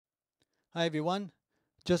Hi everyone.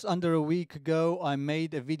 Just under a week ago, I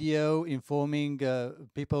made a video informing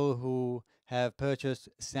people who have purchased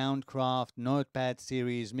Soundcraft Notepad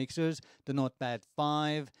series mixers, the Notepad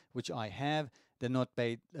 5, which I have, the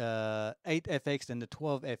Notepad 8FX and the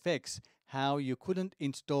 12FX, how you couldn't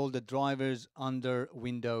install the drivers under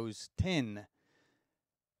Windows 10.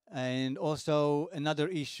 And also another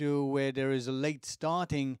issue where there is a late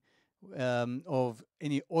starting of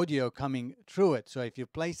any audio coming through it. So if you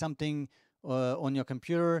play something on your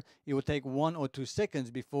computer, it will take 1 or 2 seconds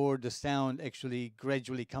before the sound actually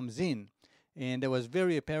gradually comes in. And that was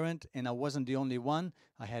very apparent, and I wasn't the only one.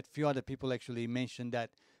 I had few other people actually mention that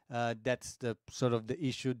that's the sort of the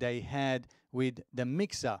issue they had with the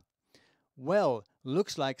mixer. Well,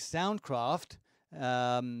 looks like Soundcraft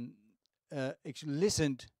um, actually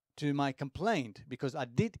listened to my complaint because I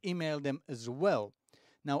did email them as well.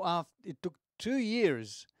 Now, after it took 2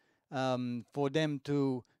 years for them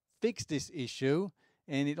to fix this issue,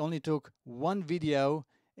 and it only took one video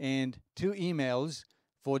and 2 emails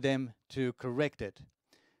for them to correct it.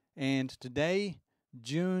 And today,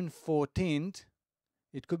 June 14th,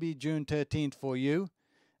 it could be June 13th for you,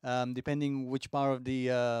 depending which part of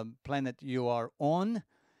the planet you are on.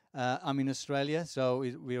 I'm in Australia, so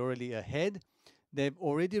we're already ahead. They've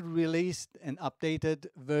already released an updated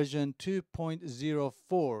version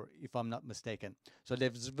 2.04, if I'm not mistaken. So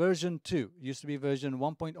there's version 2. Used to be version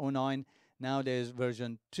 1.09. Now there's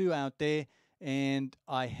version 2 out there, and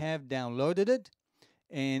I have downloaded it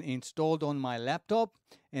and installed on my laptop.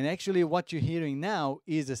 And actually what you're hearing now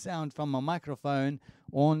is a sound from my microphone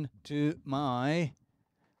onto my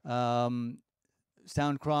Soundcraft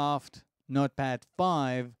Notepad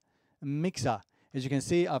 5 mixer. As you can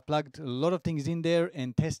see, I plugged a lot of things in there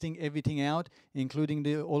and testing everything out, including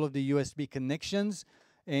all of the USB connections.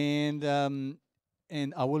 And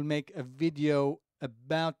I will make a video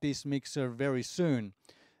about this mixer very soon.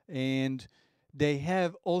 And they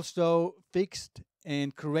have also fixed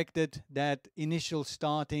and corrected that initial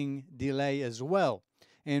starting delay as well,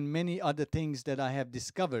 and many other things that I have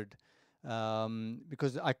discovered,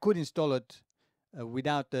 because I could install it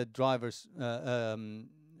without the driver's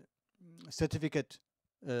certificate,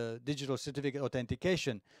 digital certificate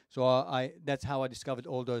authentication. So that's how I discovered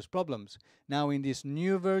all those problems. Now in this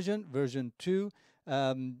new version, version 2,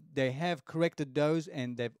 they have corrected those,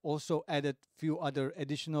 and they've also added few other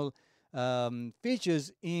additional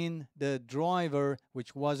features in the driver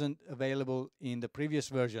which wasn't available in the previous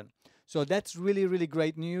version. So that's really, really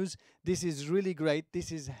great news. This is really great.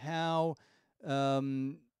 This is how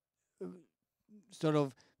sort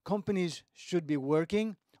of companies should be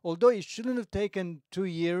working. Although it shouldn't have taken 2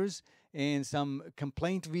 years and some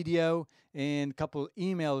complaint video and couple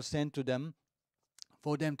emails sent to them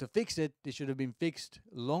for them to fix it. They should have been fixed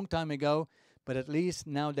a long time ago, but at least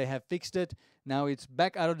now they have fixed it. Now it's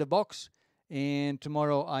back out of the box, and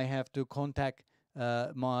tomorrow I have to contact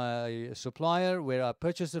my supplier where I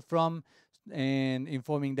purchased it from and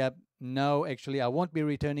informing that no, actually I won't be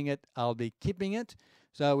returning it, I'll be keeping it.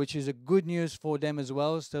 So which is a good news for them as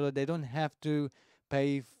well, so that they don't have to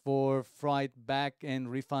pay for flight back and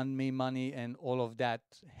refund me money and all of that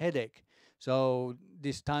headache. So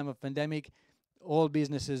this time of pandemic, all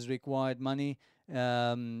businesses required money,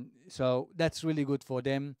 so that's really good for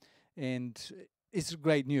them, and it's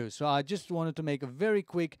great news. So I just wanted to make a very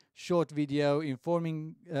quick short video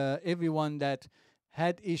informing everyone that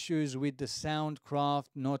had issues with the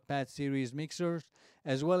Soundcraft Notepad series mixers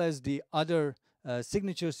as well as the other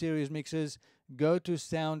signature series mixers. Go to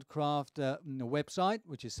Soundcraft website,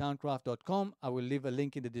 which is soundcraft.com. I will leave a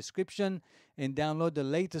link in the description, and download the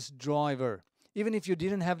latest driver. Even if you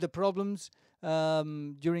didn't have the problems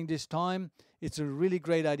during this time, it's a really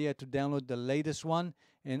great idea to download the latest one,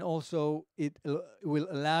 and also it will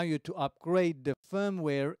allow you to upgrade the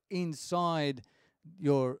firmware inside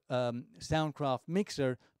your Soundcraft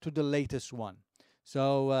mixer to the latest one.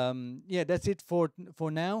 So yeah, that's it for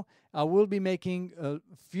now. I will be making a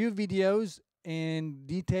few videos and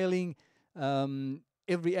detailing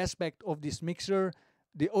every aspect of this mixer,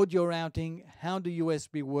 the audio routing, how the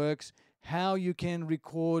USB works, how you can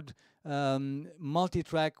record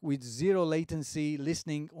multi-track with zero latency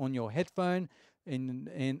listening on your headphone,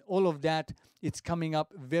 and all of that. It's coming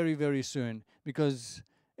up very, very soon, because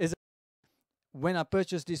when I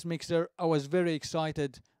purchased this mixer, I was very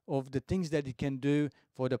excited of the things that it can do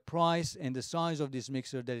for the price and the size of this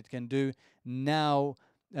mixer that it can do. Now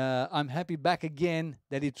I'm happy back again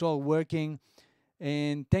that it's all working.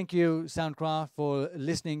 And thank you, Soundcraft, for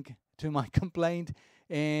listening to my complaint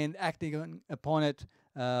and acting upon it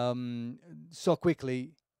so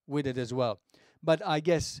quickly with it as well. but I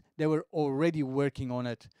guess they were already working on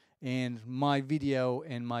it. And my video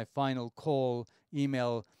and my final call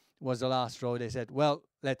email was the last straw. They said, well,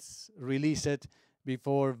 let's release it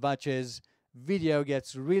before Vache's video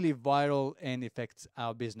gets really viral and affects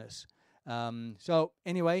our business. So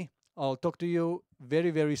anyway, I'll talk to you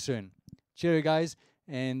very, very soon. Cheerio, guys,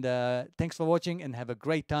 and thanks for watching, and have a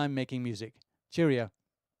great time making music. Cheerio.